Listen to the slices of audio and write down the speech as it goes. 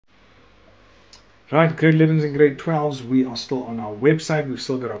Right, grade 11s and grade 12s, we are still on our website. We've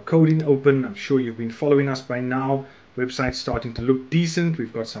still got our coding open. I'm sure you've been following us by now. Website's starting to look decent.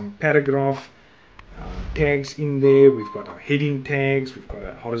 We've got some paragraph tags in there. We've got our heading tags. We've got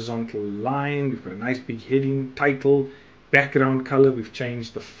a horizontal line. We've got a nice big heading, title, background color. We've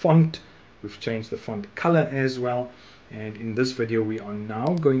changed the font. We've changed the font color as well. And in this video, we are now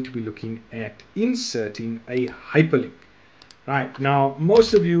going to be looking at inserting a hyperlink. Right, now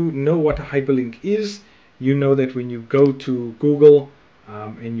most of you know what a hyperlink is. You know that when you go to Google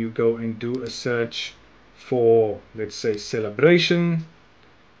and you go and do a search for, let's say, celebration,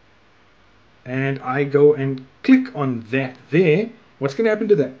 and I go and click on that there, what's going to happen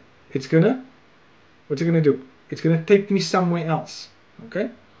to that? What's it going to do? It's going to take me somewhere else.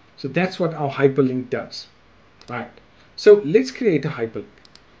 Okay, so that's what our hyperlink does. Right, so let's create a hyperlink.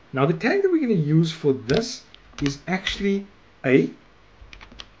 Now the tag that we're going to use for this is actually and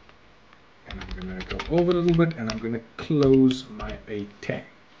I'm going to go over a little bit and I'm going to close my A tag.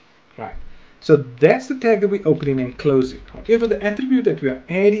 Right, so that's the tag that we're opening and closing. However, the attribute that we are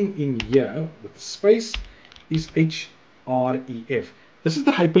adding in here with space is href. This is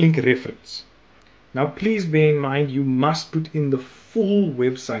the hyperlink reference. Now please bear in mind you must put in the full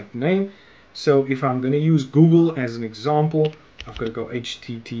website name. So if I'm going to use Google as an example, I've got to go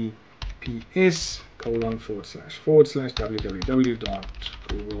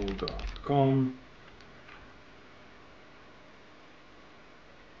https://www.google.com.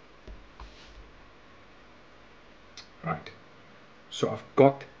 Right, so I've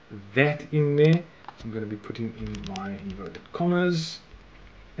got that in there. I'm going to be putting in my inverted commas,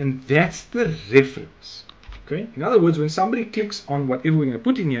 and that's the reference. Okay, in other words, when somebody clicks on whatever we're going to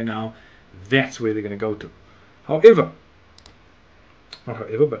put in here now, that's where they're going to go to.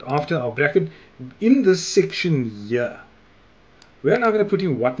 But after our bracket, in this section here, we are now going to put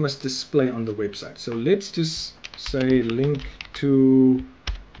in what must display on the website. So let's just say link to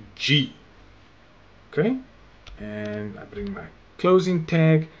G. Okay, and I bring my closing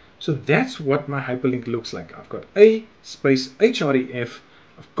tag. So that's what my hyperlink looks like. I've got a space href.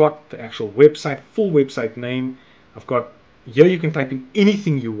 I've got the actual website, full website name. I've got here you can type in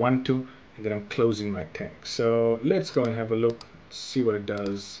anything you want to, and then I'm closing my tag. So let's go and have a look, see what it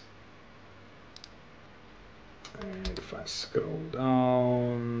does. And if I scroll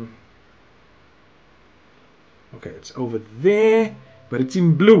down, okay, it's over there, but it's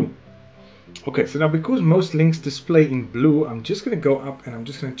in blue. Okay, so now because most links display in blue, I'm just going to go up and I'm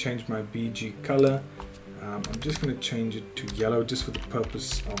just going to change my BG color. I'm just going to change it to yellow just for the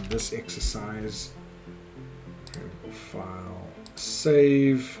purpose of this exercise. File,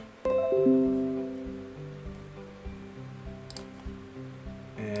 save.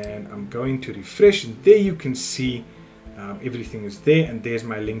 And I'm going to refresh, and there you can see everything is there, and there's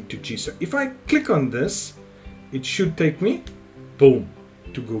my link to G. So if I click on this, it should take me, boom,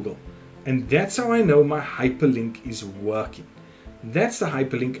 to Google. And that's how I know my hyperlink is working. That's the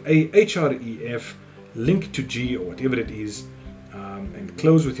hyperlink, a href, link to G or whatever it is, and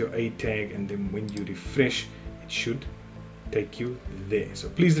close with your A tag, and then when you refresh, it should take you there. So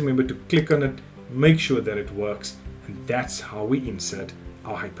please remember to click on it, make sure that it works, and that's how we insert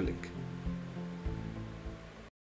our hyperlink.